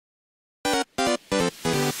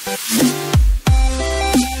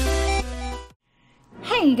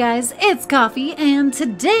you guys, it's Coffee, and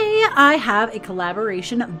today I have a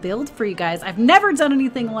collaboration build for you guys. I've never done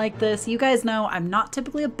anything like this. You guys know I'm not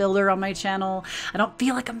typically a builder on my channel. I don't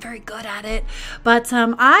feel like I'm very good at it, but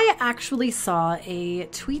I actually saw a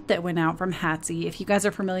tweet that went out from Hatsy. If you guys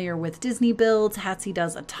are familiar with Disney builds, Hatsy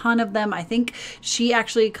does a ton of them. I think she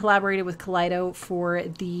actually collaborated with Kaleido for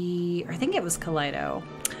the, I think it was Kaleido.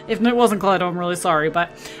 If it wasn't Kaleido, I'm really sorry, but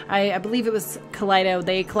I believe it was Kaleido.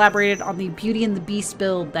 They collaborated on the Beauty and the Beast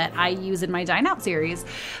build that I use in my Dine Out series.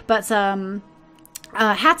 But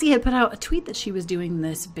Hatsy had put out a tweet that she was doing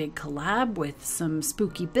this big collab with some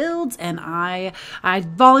spooky builds, and I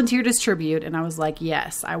volunteered as tribute, and I was like,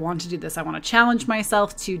 yes, I want to do this. I want to challenge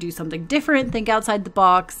myself to do something different, think outside the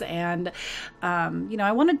box, and you know,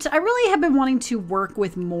 I really have been wanting to work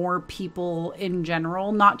with more people in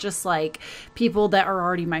general, not just like people that are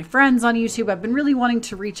already my friends on YouTube. I've been really wanting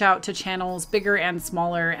to reach out to channels bigger and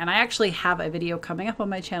smaller, and I actually have a video coming up on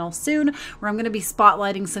my channel soon where I'm going to be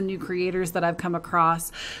spotlighting some new creators that I've come across.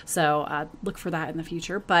 So look for that in the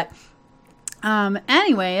future. But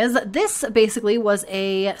anyways, this basically was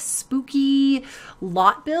a spooky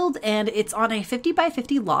lot build, and it's on a 50 by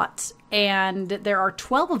 50 lot, and there are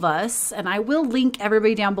 12 of us, and I will link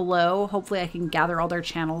everybody down below. Hopefully I can gather all their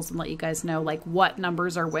channels and let you guys know like what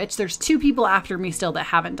numbers are which. There's 2 people after me still that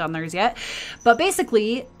haven't done theirs yet, but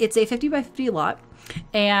basically it's a 50 by 50 lot.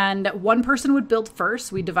 And one person would build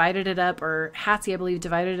first. We divided it up, or Hatsy, I believe,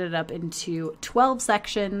 divided it up into 12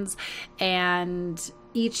 sections, and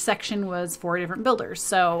each section was 4 different builders.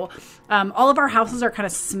 So all of our houses are kind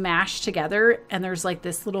of smashed together, and there's like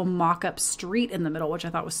this little mock-up street in the middle, which I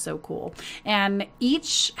thought was so cool. And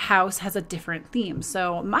each house has a different theme.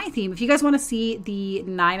 So my theme, if you guys want to see the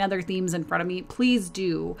 9 other themes in front of me, please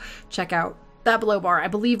do check out that below bar. I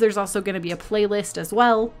believe there's also going to be a playlist as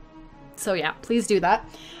well. So yeah, please do that.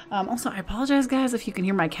 Also, I apologize, guys, if you can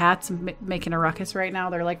hear my cats making a ruckus right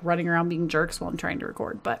now. They're like running around being jerks while I'm trying to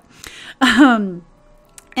record. But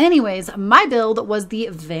anyways, my build was the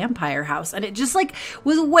vampire house, and it just like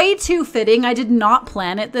was way too fitting. I did not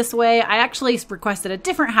plan it this way. I actually requested a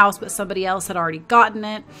different house, but somebody else had already gotten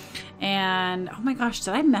it. And oh my gosh,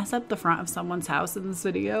 did I mess up the front of someone's house in this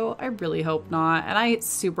video? I really hope not. And I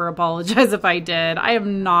super apologize if I did. I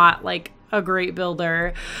am not like a great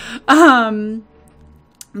builder.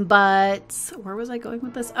 But where was I going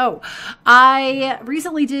with this? Oh, I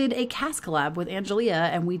recently did a cast collab with Angelia,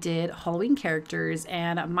 and we did Halloween characters,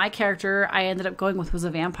 and my character I ended up going with was a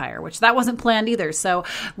vampire, which that wasn't planned either. So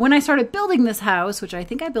when I started building this house, which I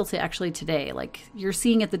think I built it actually today, like you're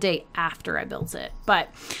seeing it the day after I built it, but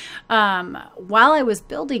while I was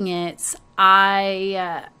building it,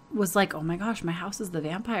 I was like, oh my gosh, my house is the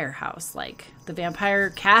vampire house, like the vampire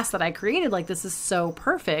cast that I created. Like, this is so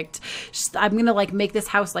perfect. I'm gonna like make this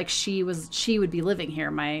house like she would be living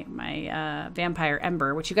here, my vampire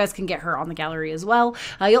Ember, which you guys can get her on the gallery as well.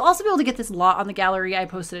 You'll also be able to get this lot on the gallery. I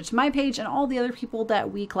posted it to my page, and all the other people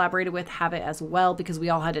that we collaborated with have it as well, because we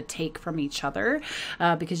all had to take from each other,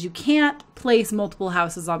 because you can't place multiple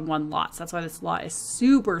houses on one lot. So that's why this lot is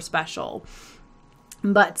super special.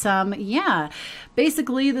 But yeah,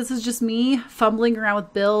 basically this is just me fumbling around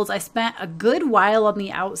with builds. I spent a good while on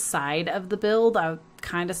the outside of the build. I was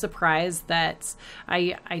kind of surprised that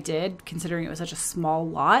I did, considering it was such a small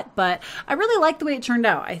lot, but I really liked the way it turned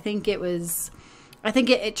out. I think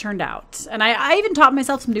it turned out. And I even taught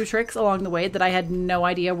myself some new tricks along the way that I had no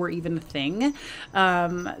idea were even a thing.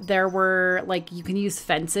 There were, like, you can use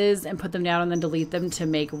fences and put them down and then delete them to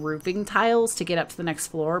make roofing tiles to get up to the next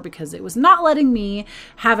floor, because it was not letting me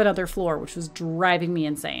have another floor, which was driving me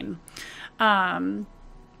insane.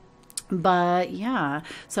 But yeah,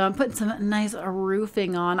 so I'm putting some nice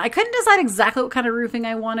roofing on. I couldn't decide exactly what kind of roofing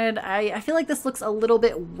I wanted. I feel like this looks a little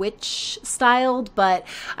bit witch styled, but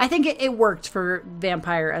I think it worked for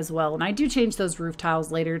vampire as well. And I do change those roof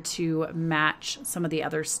tiles later to match some of the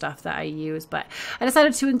other stuff that I use. But I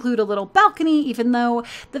decided to include a little balcony, even though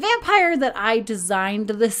the vampire that I designed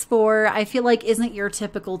this for, I feel like isn't your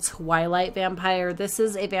typical Twilight vampire. This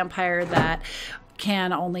is a vampire that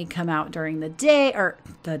can only come out during the day, or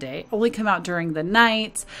only come out during the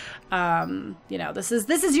night. You know, this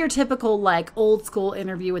is your typical like old school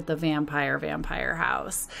interview with the vampire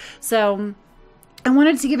house. So I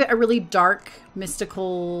wanted to give it a really dark,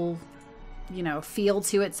 mystical, you know, feel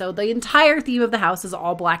to it. So the entire theme of the house is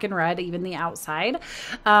all black and red, even the outside.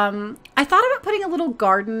 I thought about putting a little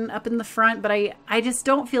garden up in the front, but I just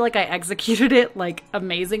don't feel like I executed it like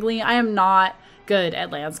amazingly. I am not good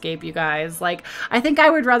at landscape, you guys. Like, I think I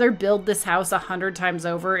would rather build this house 100 times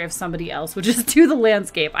over if somebody else would just do the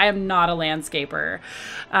landscape. I am not a landscaper.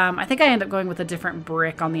 I think I end up going with a different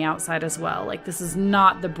brick on the outside as well. Like, this is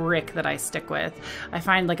not the brick that I stick with. I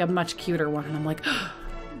find like a much cuter one, and I'm like,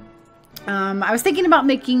 I was thinking about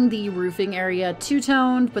making the roofing area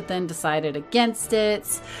two-toned, but then decided against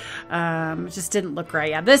it. It just didn't look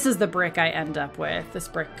right. Yeah, this is the brick I end up with. This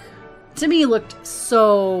brick to me looked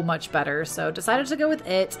so much better, so decided to go with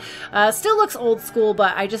it. Still looks old school,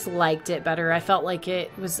 but I just liked it better. I felt like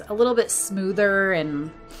it was a little bit smoother,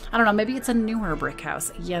 and I don't know, maybe it's a newer brick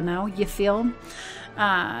house, you know, you feel?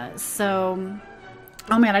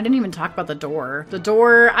 Oh man, I didn't even talk about the door. The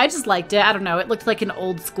door, I just liked it. I don't know. It looked like an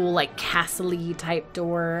old school, like castle-y type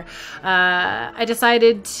door. I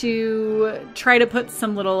decided to try to put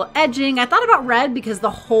some little edging. I thought about red because the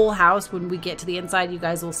whole house, when we get to the inside, you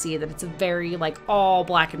guys will see that it's a very like all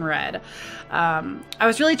black and red. I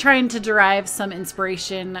was really trying to derive some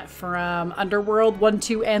inspiration from Underworld 1,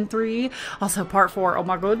 2, and 3. Also part 4. Oh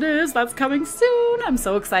my goodness, that's coming soon. I'm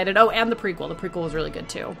so excited. Oh, and the prequel. The prequel was really good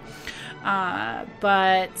too.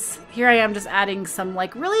 But here I am just adding some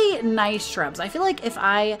like really nice shrubs. I feel like if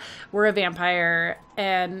I were a vampire,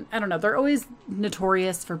 and I don't know, they're always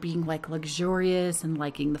notorious for being like luxurious and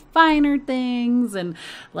liking the finer things and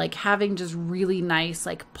like having just really nice,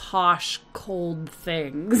 like posh, cold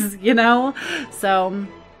things, you know? So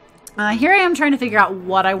here I am trying to figure out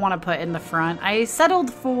what I want to put in the front. I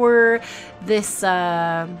settled for this,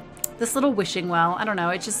 this little wishing well. I don't know.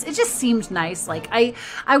 It just seemed nice. Like I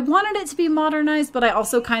wanted it to be modernized, but I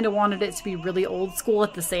also kind of wanted it to be really old school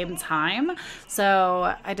at the same time.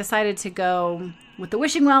 So I decided to go with the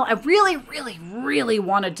wishing well. I really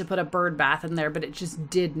wanted to put a bird bath in there, but it just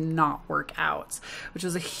did not work out, which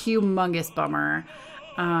was a humongous bummer.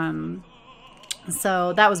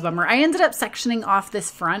 So that was a bummer. I ended up sectioning off this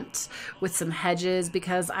front with some hedges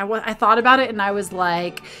because I thought about it, and I was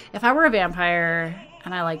like, if I were a vampire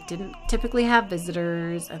and I like didn't typically have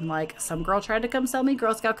visitors, and like some girl tried to come sell me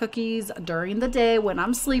Girl Scout cookies during the day when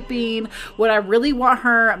I'm sleeping, would I really want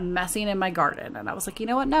her messing in my garden? And I was like, you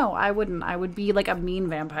know what? No, I wouldn't. I would be like a mean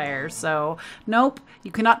vampire. So nope, you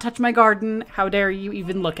cannot touch my garden. How dare you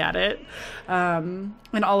even look at it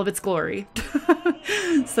in all of its glory.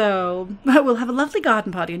 So we'll have a lovely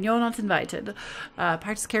garden party, and you're not invited.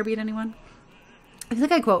 Pirates of the Caribbean, anyone? I feel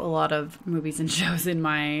like I quote a lot of movies and shows in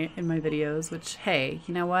my videos, which, hey,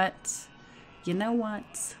 you know what? You know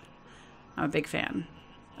what? I'm a big fan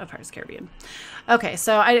of Pirates of the Caribbean. Okay,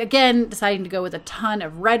 so I, again, deciding to go with a ton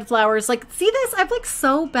of red flowers. Like, see this? I'm, like,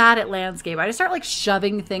 so bad at landscape. I just start, like,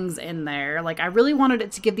 shoving things in there. Like, I really wanted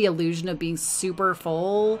it to give the illusion of being super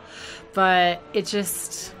full, but it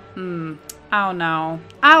just, I don't know.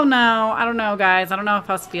 I don't know, guys. I don't know if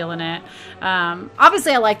I was feeling it.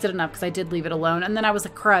 Obviously, I liked it enough because I did leave it alone. And then I was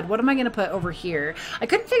like, crud, what am I going to put over here? I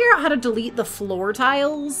couldn't figure out how to delete the floor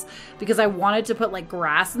tiles because I wanted to put like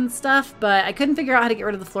grass and stuff, but I couldn't figure out how to get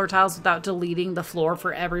rid of the floor tiles without deleting the floor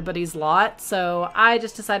for everybody's lot. So I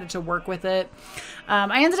just decided to work with it.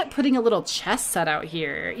 I ended up putting a little chest set out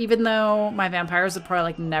here, even though my vampires would probably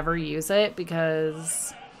like never use it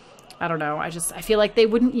because I don't know. I feel like they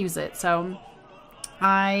wouldn't use it. So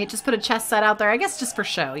I just put a chest set out there, I guess just for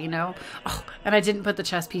show, you know? Oh, and I didn't put the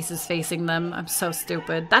chess pieces facing them. I'm so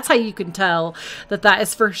stupid. That's how you can tell that that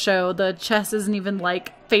is for show. The chest isn't even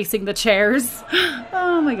like facing the chairs.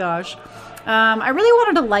 Oh my gosh. I really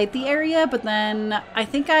wanted to light the area, but then I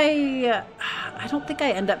think I don't think I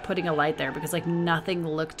end up putting a light there because like nothing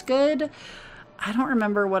looked good. I don't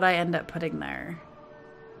remember what I end up putting there.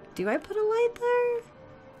 Do I put a light there?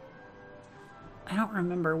 I don't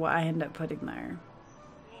remember what I end up putting there.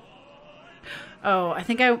 Oh,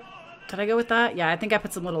 did I go with that? Yeah, I think I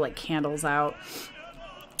put some little like candles out.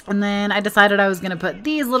 And then I decided I was going to put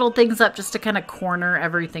these little things up just to kind of corner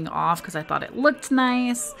everything off because I thought it looked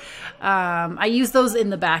nice. I use those in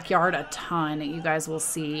the backyard a ton, you guys will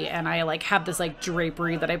see. And I like have this like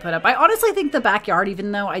drapery that I put up. I honestly think the backyard,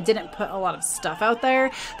 even though I didn't put a lot of stuff out there,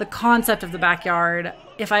 the concept of the backyard,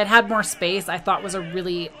 if I had had more space, I thought was a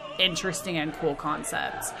really interesting and cool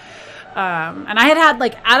concept. And I had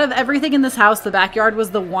like, out of everything in this house, the backyard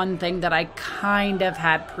was the one thing that I kind of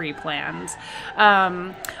had pre-planned.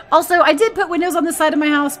 Also, I did put windows on this side of my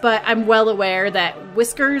house, but I'm well aware that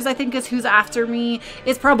Whiskers, I think is who's after me,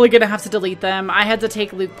 is probably going to have to delete them. I had to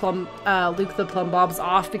take Luketheplumbob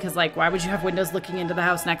off because like, why would you have windows looking into the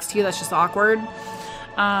house next to you? That's just awkward.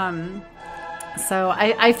 So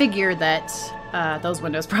I figured that those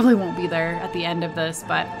windows probably won't be there at the end of this,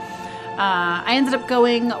 but I ended up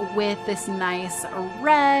going with this nice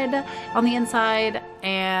red on the inside.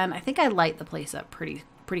 and I think I light the place up pretty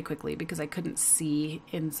quickly because I couldn't see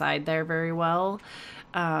inside there very well.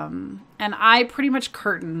 And I pretty much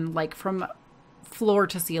curtain like from floor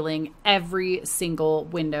to ceiling every single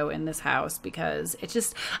window in this house because it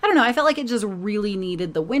just, I don't know, I felt like it just really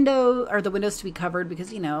needed the window or the windows to be covered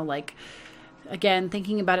because, you know, like, again,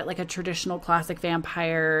 thinking about it like a traditional classic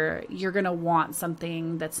vampire, you're going to want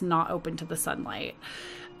something that's not open to the sunlight.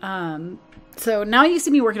 So now you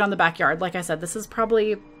see me working on the backyard. Like I said, this is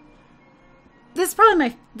probably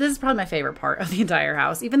my favorite part of the entire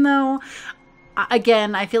house, even though,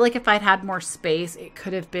 again, I feel like if I'd had more space, it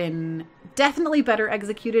could have been definitely better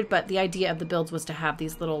executed, but the idea of the builds was to have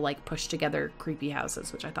these little like pushed together creepy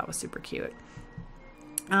houses, which I thought was super cute.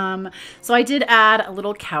 So I did add a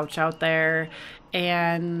little couch out there,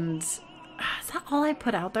 and is that all I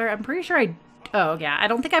put out there? I'm pretty sure oh yeah, I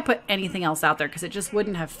don't think I put anything else out there because it just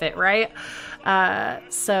wouldn't have fit right.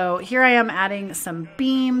 So here I am adding some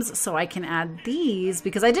beams so I can add these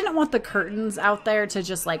because I didn't want the curtains out there to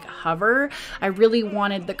just like hover. I really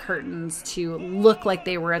wanted the curtains to look like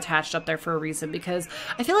they were attached up there for a reason because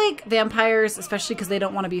I feel like vampires, especially because they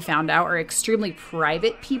don't want to be found out, are extremely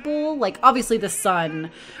private people. Like obviously the sun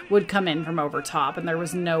would come in from over top and there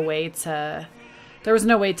was no way to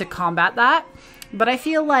combat that. But I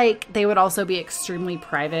feel like they would also be extremely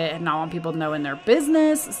private and not want people knowing their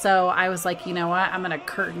business. So I was like, you know what? I'm going to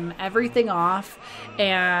curtain everything off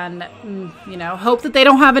and, you know, hope that they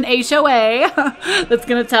don't have an HOA that's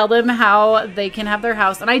going to tell them how they can have their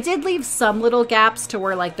house. And I did leave some little gaps to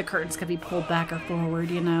where like the curtains could be pulled back or forward,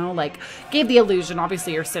 you know, like gave the illusion.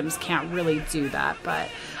 Obviously your Sims can't really do that, but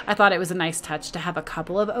I thought it was a nice touch to have a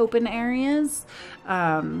couple of open areas.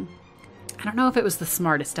 I don't know if it was the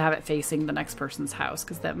smartest to have it facing the next person's house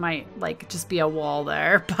because that might like just be a wall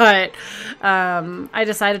there. But I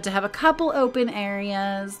decided to have a couple open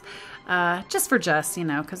areas just, you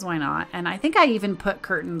know, because why not? And I think I even put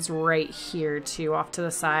curtains right here too off to the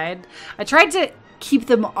side. I tried to keep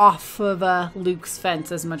them off of Luke's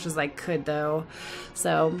fence as much as I could though.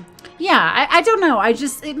 So yeah, I don't know.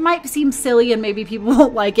 It might seem silly and maybe people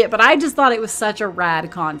won't like it, but I just thought it was such a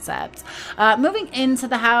rad concept. Moving into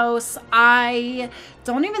the house, I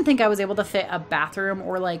don't even think I was able to fit a bathroom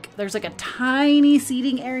or like, there's like a tiny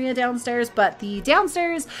seating area downstairs, but the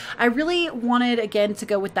downstairs, I really wanted again to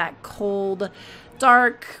go with that cold,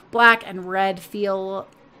 dark, black and red feel.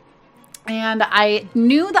 And I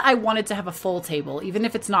knew that I wanted to have a full table, even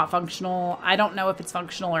if it's not functional. I don't know if it's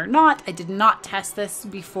functional or not. I did not test this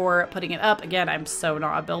before putting it up. Again, I'm so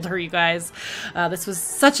not a builder, you guys. This was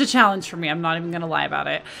such a challenge for me. I'm not even going to lie about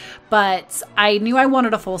it. But I knew I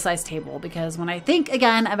wanted a full-size table because when I think,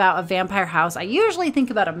 again, about a vampire house, I usually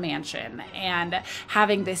think about a mansion and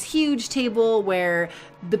having this huge table where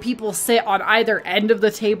the people sit on either end of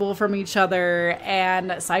the table from each other.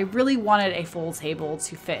 And so I really wanted a full table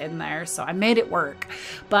to fit in there. So I made it work.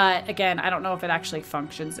 But again, I don't know if it actually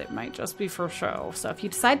functions. It might just be for show. So if you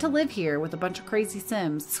decide to live here with a bunch of crazy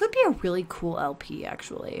Sims, this would be a really cool LP,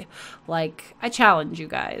 actually. Like, I challenge you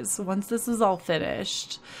guys, once this is all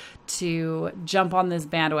finished, to jump on this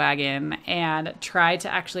bandwagon and try to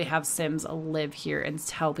actually have Sims live here and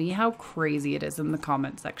tell me how crazy it is in the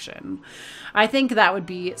comment section. I think that would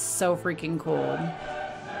be so freaking cool.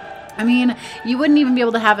 I mean, you wouldn't even be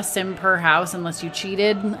able to have a Sim per house unless you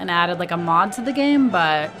cheated and added like a mod to the game,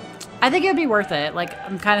 but I think it would be worth it. Like,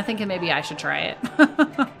 I'm kind of thinking maybe I should try it.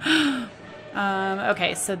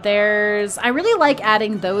 Okay, so I really like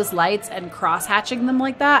adding those lights and cross-hatching them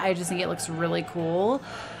like that. I just think it looks really cool.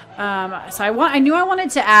 So I knew I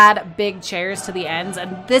wanted to add big chairs to the ends,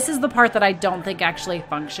 and this is the part that I don't think actually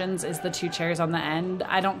functions, is the two chairs on the end.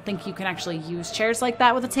 I don't think you can actually use chairs like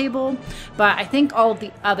that with a table, but I think all of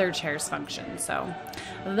the other chairs function. So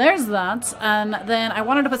there's that. And then I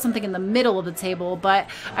wanted to put something in the middle of the table, but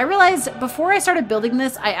I realized before I started building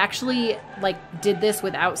this, I actually did this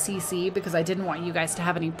without CC because I didn't want you guys to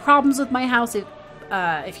have any problems with my house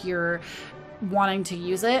if you're wanting to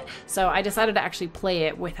use it. So I decided to actually play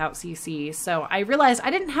it without CC. So I realized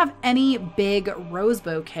I didn't have any big rose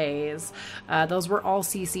bouquets. Those were all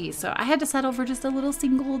CC. So I had to settle for just a little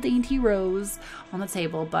single dainty rose on the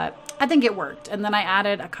table, but I think it worked. And then I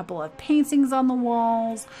added a couple of paintings on the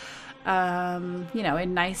walls, you know,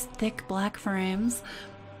 in nice thick black frames.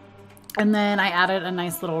 And then I added a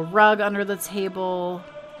nice little rug under the table,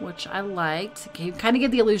 which I liked. It kind of gave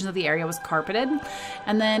the illusion that the area was carpeted.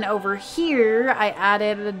 And then over here, I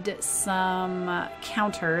added some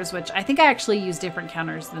counters, which I think I actually used different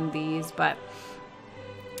counters than these, but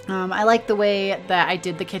I like the way that I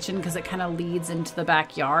did the kitchen because it kind of leads into the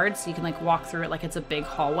backyard, so you can like walk through it like it's a big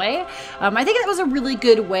hallway. I think that was a really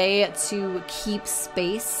good way to keep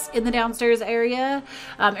space in the downstairs area.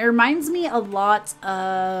 It reminds me a lot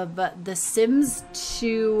of The Sims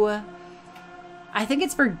 2. I think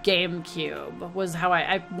it's for GameCube, was how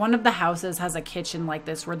one of the houses has a kitchen like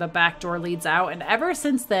this where the back door leads out. And ever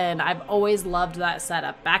since then, I've always loved that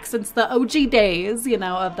setup. Back since the OG days, you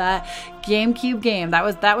know, of that GameCube game. That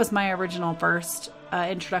was my original first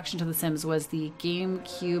introduction to The Sims, was the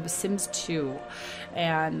GameCube Sims 2.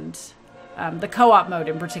 And the co-op mode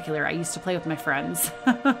in particular, I used to play with my friends.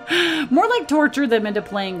 More like torture them into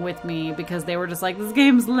playing with me because they were just like, this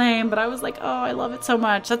game's lame, but I was like, oh, I love it so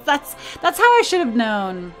much. That's how I should have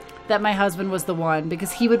known that my husband was the one,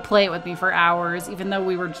 because he would play it with me for hours, even though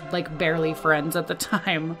we were like barely friends at the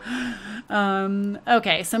time.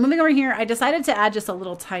 Okay, so moving over here, I decided to add just a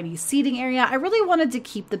little tiny seating area. I really wanted to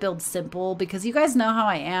keep the build simple because you guys know how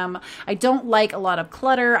I am. I don't like a lot of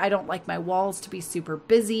clutter. I don't like my walls to be super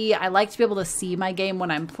busy. I like to be able to see my game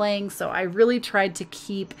when I'm playing, so I really tried to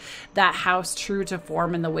keep that house true to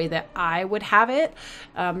form in the way that I would have it.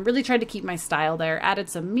 Really tried to keep my style there. Added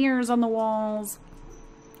some mirrors on the walls.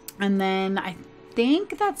 And then I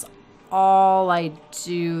think that's all I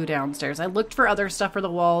do downstairs. I looked for other stuff for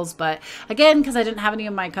the walls, but again, because I didn't have any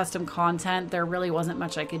of my custom content, there really wasn't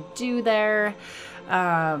much I could do there.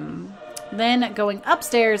 Then going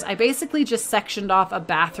upstairs, I basically just sectioned off a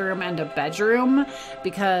bathroom and a bedroom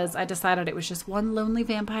because I decided it was just one lonely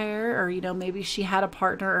vampire, or, you know, maybe she had a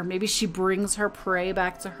partner, or maybe she brings her prey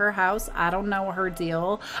back to her house. I don't know her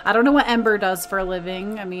deal. I don't know what Ember does for a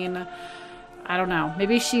living. I mean, I don't know.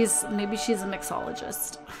 Maybe she's a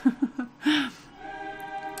mixologist.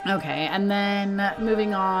 Okay, and then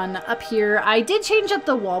moving on up here, I did change up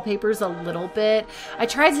the wallpapers a little bit. I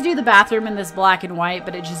tried to do the bathroom in this black and white,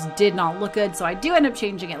 but it just did not look good, so I do end up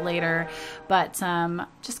changing it later. But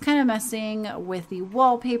just kind of messing with the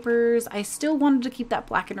wallpapers. I still wanted to keep that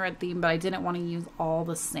black and red theme, but I didn't want to use all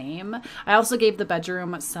the same. I also gave the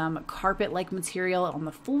bedroom some carpet-like material on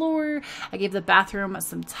the floor. I gave the bathroom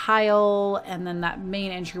some tile, and then that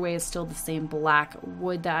main entryway is still the same black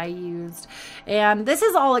wood that I used. And this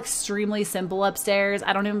is all extremely simple upstairs.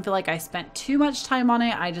 I don't even feel like I spent too much time on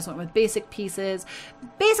it. I just went with basic pieces,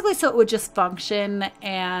 basically so it would just function.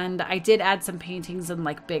 And I did add some paintings and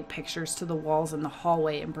like big pictures to the walls in the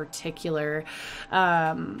hallway in particular.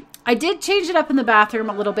 I did change it up in the bathroom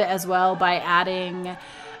a little bit as well by adding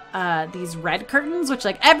these red curtains, which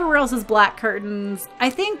like everywhere else is black curtains. I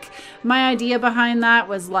think my idea behind that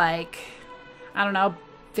was like, I don't know,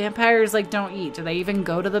 vampires like don't eat. Do they even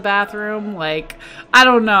go to the bathroom? Like, I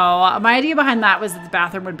don't know. My idea behind that was that the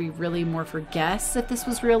bathroom would be really more for guests if this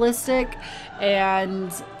was realistic.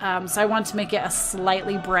 And so I wanted to make it a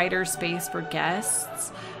slightly brighter space for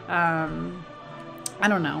guests. I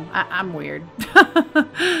don't know. I'm weird.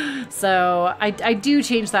 So I do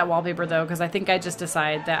change that wallpaper though, because I think I just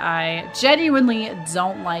decided that I genuinely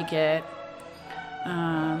don't like it.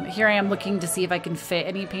 Here I am looking to see if I can fit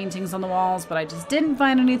any paintings on the walls, but I just didn't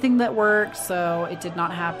find anything that worked, so it did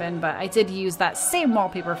not happen. But I did use that same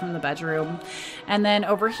wallpaper from the bedroom. And then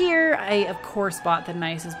over here, I of course bought the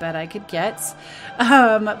nicest bed I could get.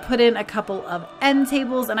 Put in a couple of end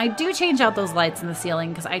tables, and I do change out those lights in the ceiling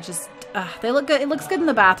because I just they look good. It looks good in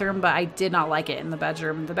the bathroom, but I did not like it in the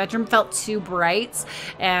bedroom. The bedroom felt too bright,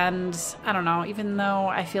 and I don't know, even though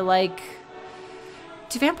I feel like,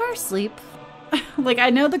 do vampires sleep? Like,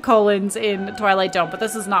 I know the Colons in Twilight don't, but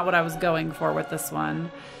this is not what I was going for with this one.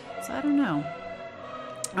 So I don't know.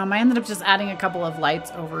 I ended up just adding a couple of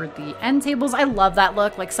lights over the end tables. I love that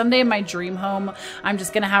look. Like, someday in my dream home, I'm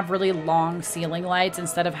just going to have really long ceiling lights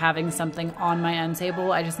instead of having something on my end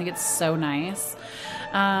table. I just think it's so nice.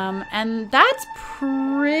 And that's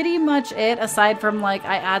pretty much it, aside from like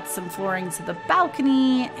I add some flooring to the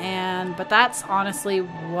balcony, but that's honestly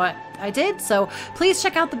what I did. So please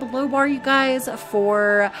check out the below bar, you guys,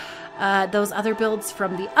 for those other builds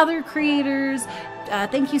from the other creators.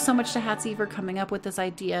 Thank you so much to Hatsy for coming up with this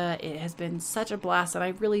idea. It has been such a blast, and I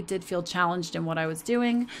really did feel challenged in what I was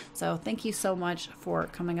doing. So thank you so much for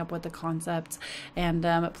coming up with the concept.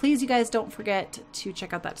 And please, you guys, don't forget to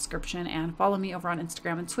check out that description and follow me over on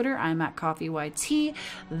Instagram and Twitter. I'm at KoffeeYT.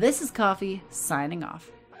 This is Coffee, signing off.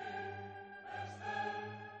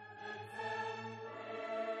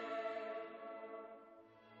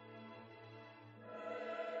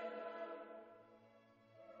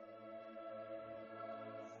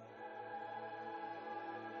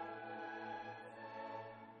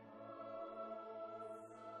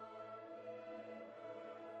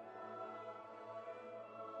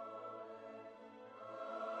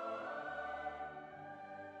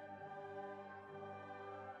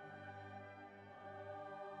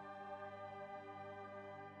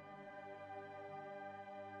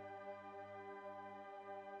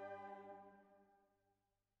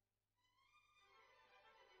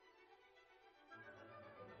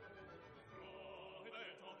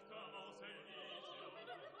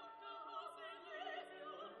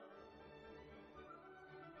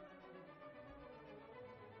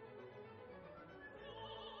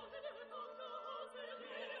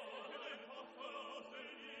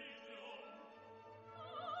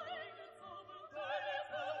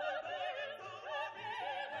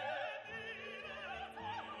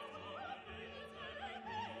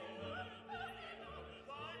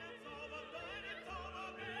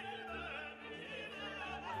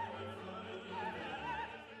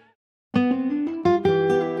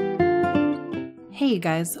 Hey you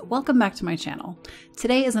guys, welcome back to my channel.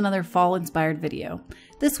 Today is another fall-inspired video.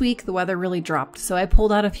 This week the weather really dropped, so I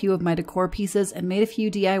pulled out a few of my decor pieces and made a few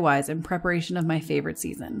DIYs in preparation of my favorite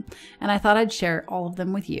season, and I thought I'd share all of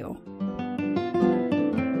them with you.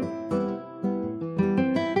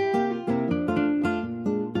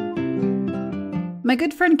 My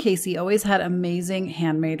good friend Casey always had amazing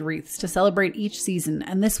handmade wreaths to celebrate each season,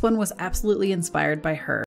 and this one was absolutely inspired by her.